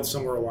 we've failed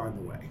somewhere along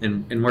the way.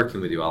 And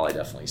working with you all, I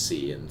definitely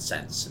see and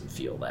sense and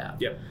feel that.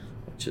 Yep.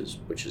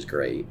 Which is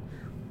great.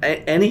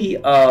 Any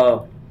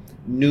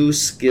new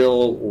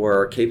skill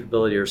or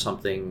capability or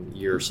something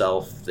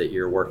yourself that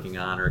you're working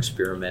on or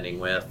experimenting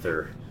with,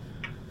 or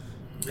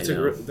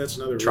that's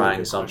another trying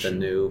really something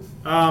new?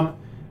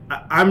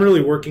 I'm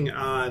really working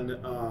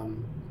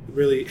on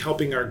really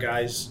helping our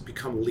guys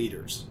become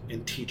leaders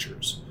and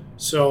teachers.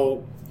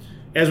 So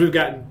as we've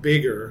gotten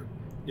bigger,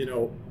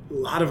 a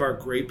lot of our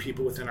great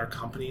people within our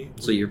company.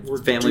 So your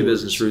family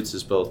business roots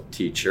is both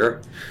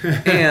teacher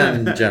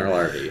and general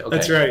RV.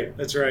 Okay.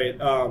 That's right.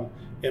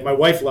 And my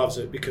wife loves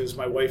it because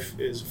my wife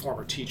is a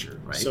former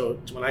teacher. Right. So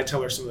when I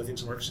tell her some of the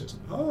things in work, she says,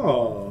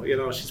 oh,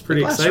 she's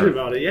pretty excited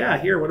about it. Yeah,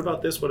 here, what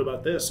about this? What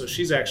about this? So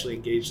she's actually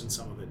engaged in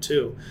some of it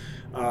too.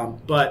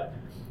 But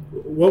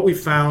what we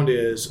found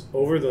is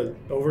over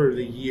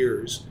the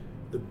years,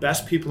 the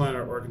best people in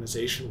our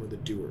organization were the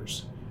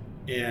doers.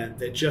 And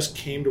that just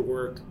came to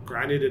work,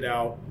 grinded it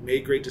out,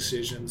 made great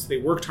decisions. They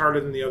worked harder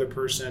than the other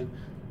person,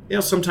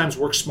 sometimes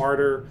worked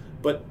smarter,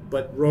 but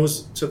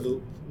rose to the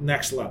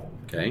next level.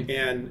 Okay.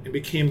 And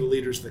became the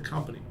leaders of the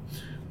company.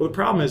 Well, the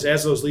problem is,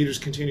 as those leaders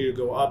continue to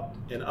go up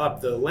and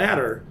up the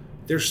ladder,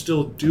 they're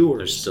still doers.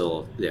 They're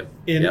still,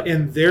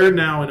 And they're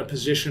now in a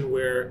position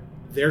where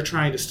they're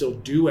trying to still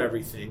do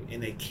everything,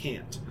 and they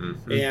can't.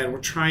 Mm-hmm. And we're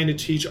trying to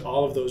teach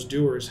all of those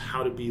doers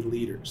how to be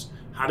leaders,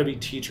 how to be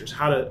teachers,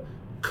 how to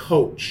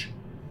coach.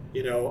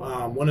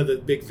 One of the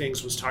big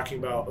things was talking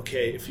about,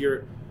 okay, if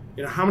you're,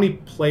 how many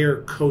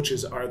player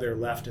coaches are there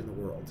left in the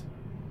world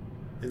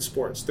in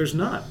sports? There's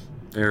none.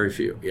 Very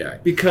few, yeah.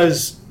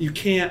 Because you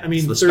can't,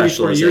 30,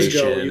 40 years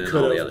ago you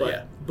could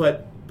have,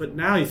 but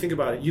now you think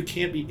about it, you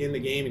can't be in the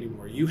game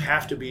anymore. You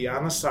have to be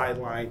on the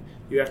sideline.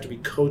 You have to be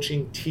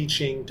coaching,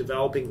 teaching,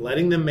 developing,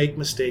 letting them make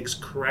mistakes,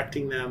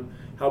 correcting them,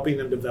 helping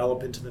them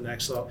develop into the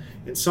next level.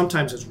 And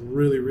sometimes it's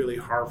really, really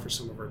hard for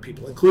some of our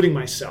people, including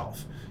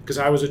myself, because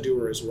I was a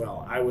doer as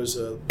well. I was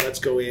a let's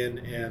go in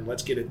and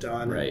let's get it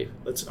done. Right.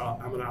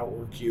 I'm going to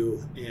outwork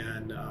you.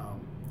 And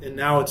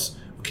now it's,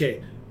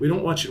 okay, we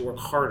don't want you to work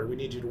harder. We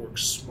need you to work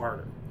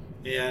smarter.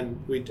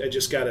 And I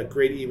just got a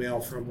great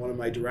email from one of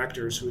my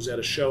directors who was at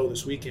a show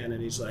this weekend,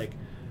 and he's like,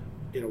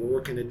 we're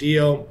working a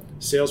deal.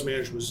 Sales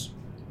manager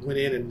went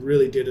in and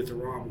really did it the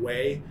wrong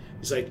way.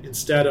 He's like,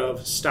 instead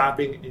of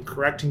stopping and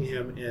correcting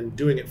him and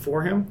doing it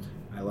for him,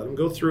 I let him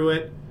go through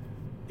it,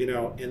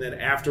 and then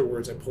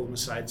afterwards I pulled him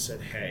aside and said,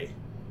 hey,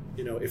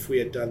 if we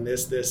had done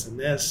this, this, and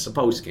this, the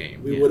post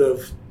game,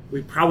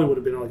 we probably would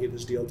have been able to get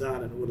this deal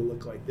done, and it would have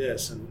looked like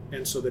this.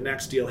 And so the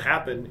next deal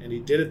happened, and he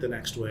did it the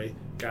next way,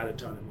 got it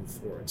done, and moved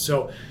forward.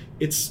 So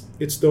it's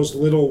those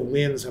little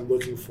wins I'm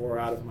looking for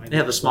out of my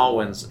the small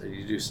wins.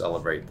 You do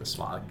celebrate the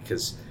small,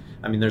 because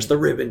there's the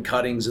ribbon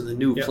cuttings in the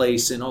new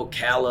place in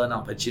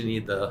Ocala, but you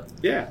need the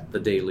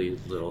daily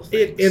little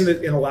things. And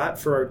a lot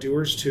for our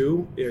doers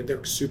too.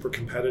 They're super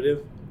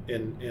competitive,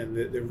 and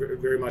they're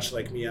very much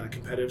like me on a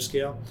competitive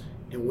scale.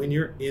 And when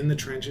you're in the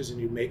trenches and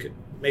you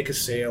make a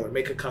sale or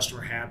make a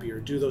customer happy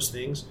or do those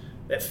things,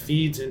 that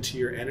feeds into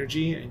your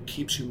energy and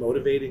keeps you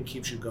motivated and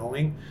keeps you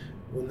going.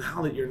 Well,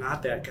 now that you're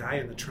not that guy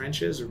in the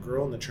trenches or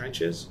girl in the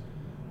trenches,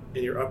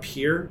 and you're up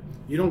here,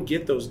 you don't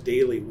get those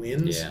daily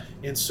wins. Yeah.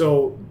 And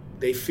so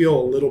they feel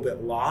a little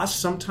bit lost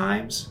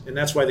sometimes, and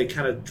that's why they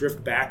kind of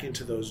drift back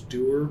into those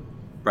doer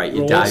Right,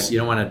 you dive. You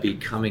don't want to be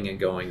coming and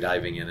going,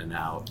 diving in and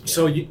out. Yeah.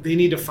 So they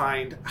need to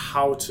find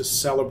how to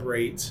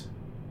celebrate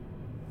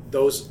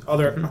those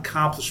other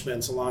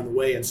accomplishments along the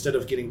way instead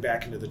of getting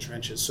back into the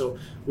trenches. So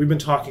we've been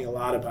talking a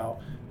lot about,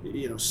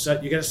 you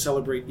got to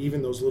celebrate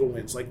even those little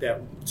wins, like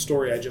that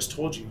story I just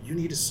told you. You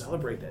need to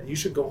celebrate that. You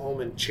should go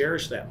home and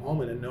cherish that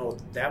moment and know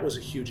that was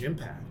a huge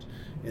impact.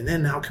 And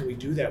then how can we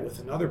do that with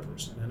another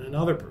person and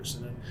another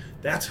person? And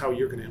that's how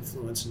you're going to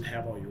influence and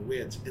have all your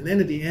wins. And then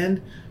at the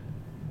end,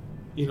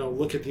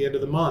 look at the end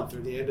of the month or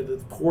the end of the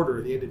quarter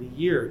or the end of the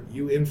year,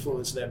 you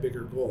influence that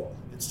bigger goal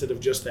instead of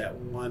just that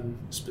one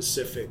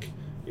specific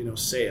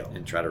sale.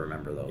 And try to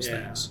remember those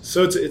things.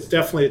 So it's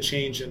definitely a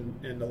change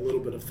in a little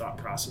bit of thought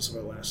process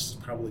over the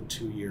last probably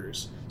 2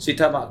 years. So you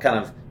talk about kind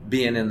of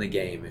being in the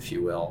game, if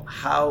you will.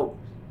 How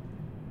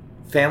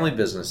family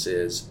business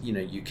is,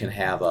 you can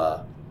have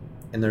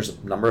and there's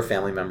a number of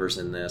family members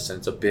in this, and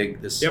it's a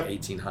big, this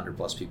 1,800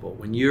 plus people.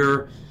 When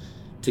you're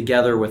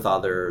together with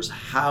others,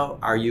 how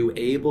are you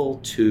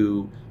able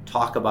to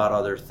talk about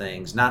other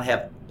things, not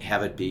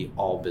have it be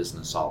all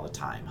business all the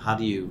time? How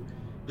do you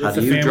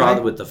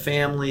draw with the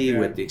family,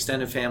 with the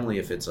extended family?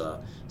 If it's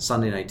a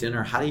Sunday night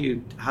dinner, how do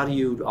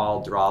you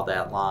all draw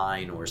that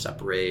line or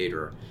separate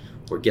or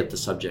get the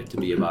subject to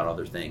be about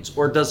other things,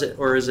 or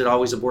is it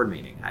always a board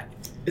meeting?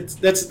 It's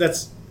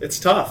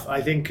tough.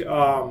 I think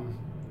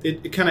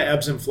it kind of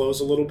ebbs and flows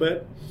a little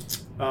bit.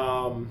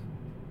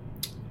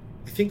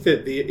 I think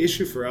that the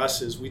issue for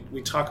us is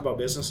we talk about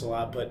business a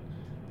lot, but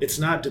it's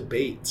not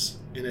debates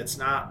and it's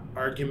not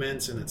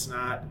arguments and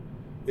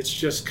it's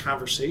just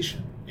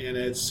conversation. And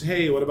it's,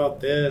 hey, what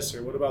about this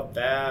or what about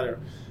that? Or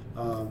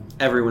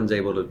everyone's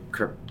able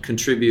to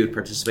contribute,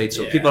 participate,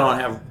 so people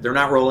they're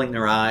not rolling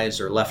their eyes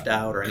or left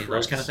out or any of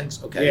those kind of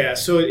things. Okay. Yeah,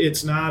 so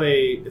it's not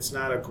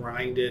a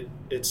grinded.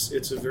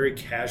 It's a very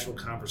casual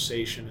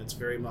conversation. It's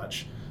very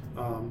much,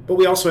 but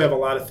we also have a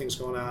lot of things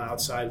going on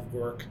outside of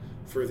work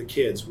for the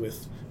kids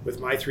with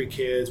my 3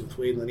 kids, with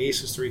Wade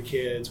Lanise's 3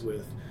 kids,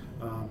 with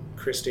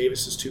Chris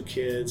Davis's 2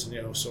 kids,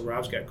 and so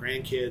Rob's got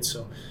grandkids.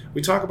 So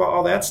we talk about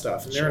all that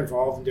stuff, and they're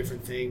involved in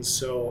different things.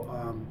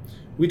 So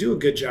we do a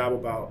good job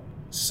about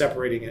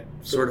separating it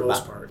for the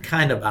most part.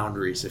 Kind of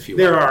boundaries, if you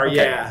will. There are,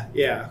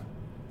 yeah.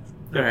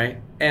 All right,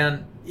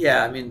 and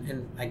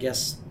and I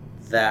guess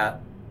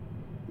that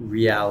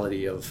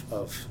reality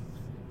of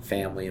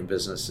family and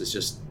business is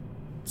just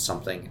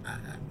something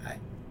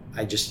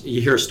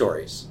you hear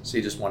stories, so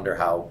you just wonder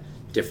how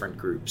different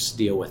groups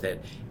deal with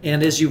it.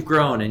 And as you've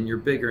grown and you're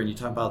bigger and you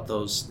talk about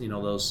those,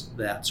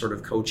 that sort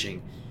of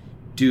coaching,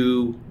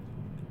 do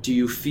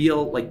you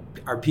feel like,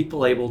 are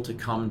people able to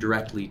come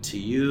directly to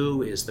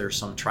you? Is there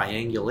some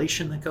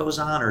triangulation that goes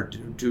on, or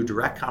do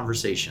direct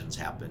conversations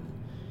happen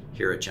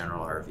here at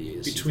General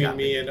RV? Between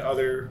me and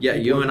other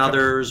you and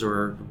others,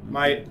 or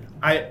my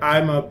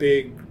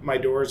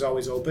door is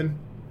always open.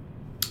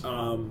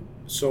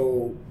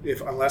 So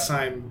unless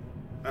I'm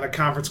on a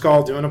conference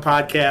call doing a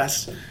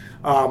podcast,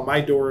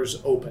 my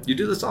door's open. You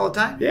do this all the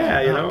time?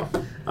 Yeah, you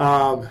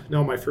know.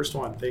 No, my first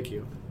one. Thank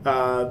you.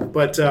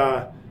 But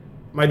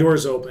my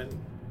door's open,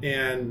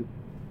 and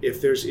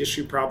if there's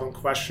issue, problem,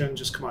 question,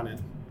 just come on in.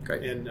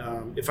 Great.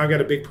 And if I've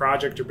got a big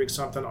project or big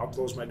something, I'll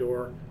close my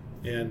door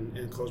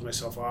and close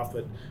myself off.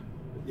 But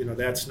you know,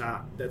 that's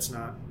not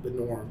the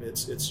norm.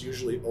 It's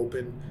usually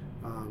open,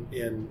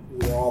 and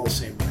we're all the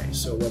same way.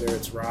 So whether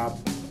it's Rob,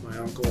 my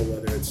uncle,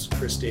 whether it's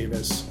Chris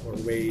Davis or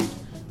Wade,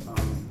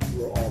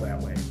 we're all that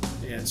way.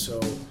 And so,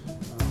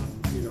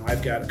 you know,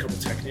 I've got a couple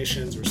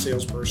technicians or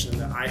salesperson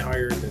that I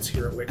hired that's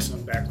here at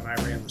Wixom back when I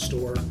ran the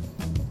store.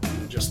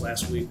 Just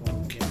last week,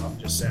 one came up and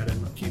just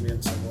came in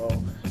and said,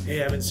 well, hey,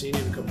 I haven't seen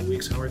you in a couple of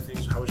weeks. How are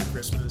things? How was your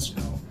Christmas? You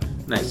know,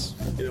 nice.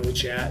 You know, we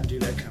chat and do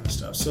that kind of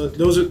stuff. So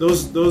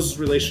those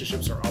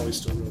relationships are always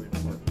still really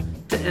important.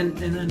 And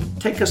then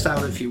take us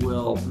out, if you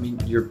will. I mean,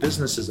 your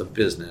business is a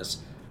business,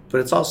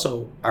 but it's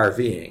also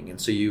RVing, and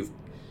so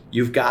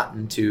you've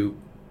gotten to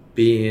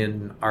be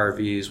in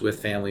RVs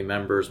with family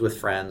members, with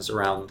friends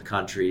around the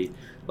country.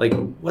 Like,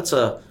 what's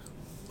a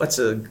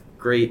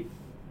great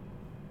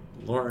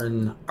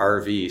Lauren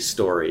RV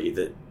story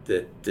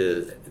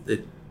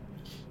that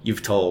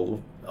you've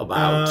told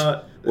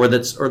about, or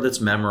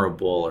that's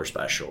memorable or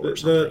special or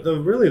something?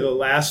 The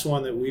last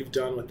one that we've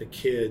done with the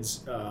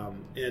kids,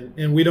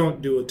 and we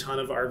don't do a ton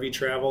of RV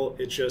travel.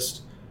 It's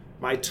just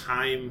my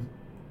time,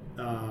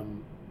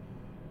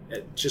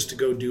 just to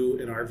go do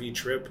an RV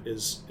trip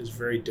is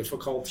very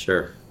difficult.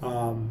 Sure.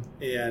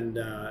 And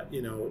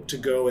you know, to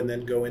go and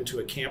then go into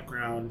a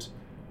campground,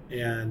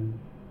 and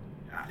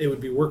it would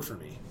be work for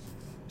me.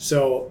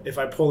 So if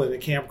I pull in a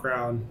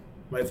campground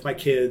with my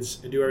kids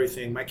and do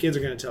everything, my kids are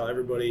going to tell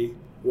everybody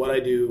what I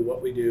do,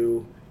 what we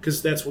do,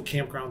 because that's what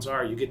campgrounds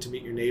are. You get to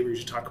meet your neighbors,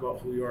 you talk about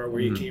who you are,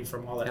 where you came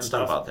from, all that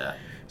stuff. About that.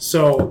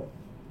 So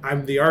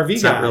I'm the RV guy.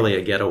 It's not really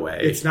a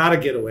getaway. It's not a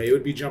getaway. It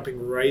would be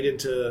jumping right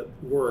into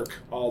work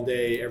all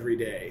day, every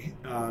day,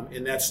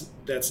 and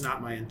that's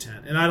not my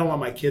intent. And I don't want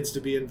my kids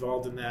to be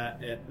involved in that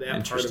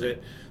part of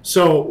it.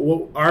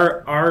 So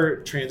our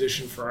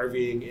transition for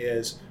RVing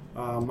is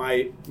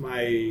my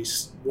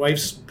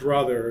wife's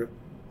brother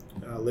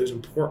lives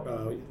in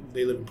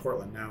they live in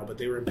Portland now, but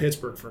they were in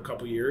Pittsburgh for a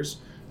couple years.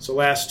 So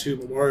last 2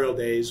 Memorial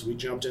Days, we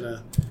jumped in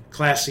a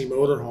Class C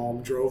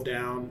motorhome, drove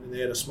down, and they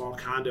had a small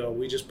condo.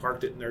 We just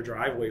parked it in their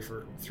driveway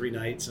for 3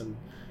 nights and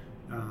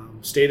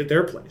stayed at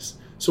their place.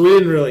 So we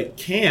didn't really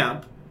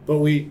camp, but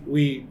we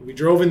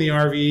drove in the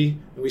RV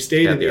and we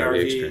stayed in the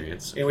RV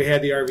experience. And we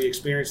had the RV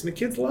experience, and the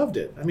kids loved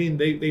it. I mean,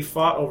 they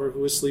fought over who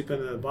was sleeping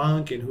in a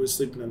bunk and who was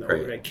sleeping in the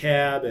overhead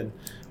cab, and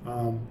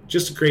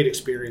just great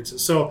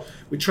experiences. So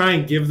we try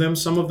and give them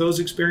some of those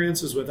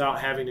experiences without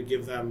having to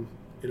give them,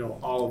 you know,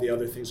 all of the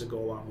other things that go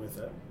along with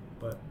it.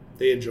 But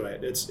they enjoy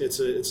it. It's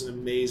an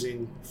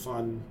amazing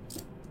fun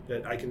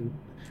that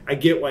I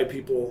get why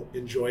people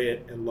enjoy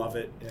it and love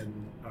it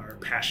and are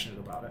passionate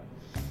about it.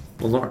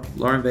 Well,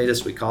 Lauren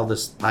Bates, we call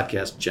this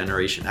podcast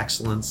Generation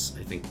Excellence.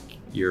 I think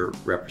you're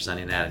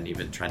representing that and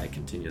even trying to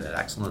continue that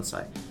excellence.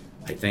 I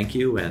thank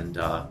you, and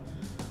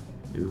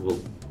maybe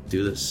we'll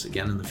do this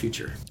again in the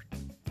future.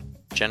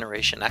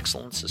 Generation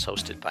Excellence is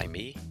hosted by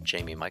me,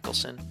 Jamie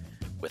Michelson,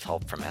 with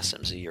help from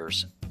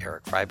SMZers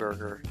Eric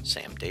Freiberger,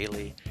 Sam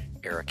Daly,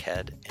 Eric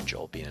Head, and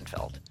Joel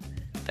Bienenfeld.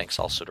 Thanks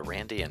also to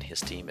Randy and his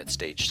team at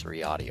Stage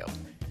 3 Audio.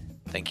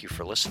 Thank you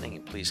for listening,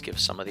 and please give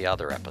some of the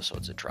other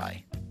episodes a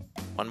try.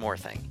 One more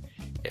thing.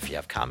 If you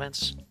have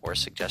comments or a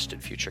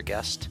suggested future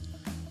guest,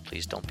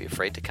 please don't be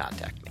afraid to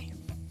contact me.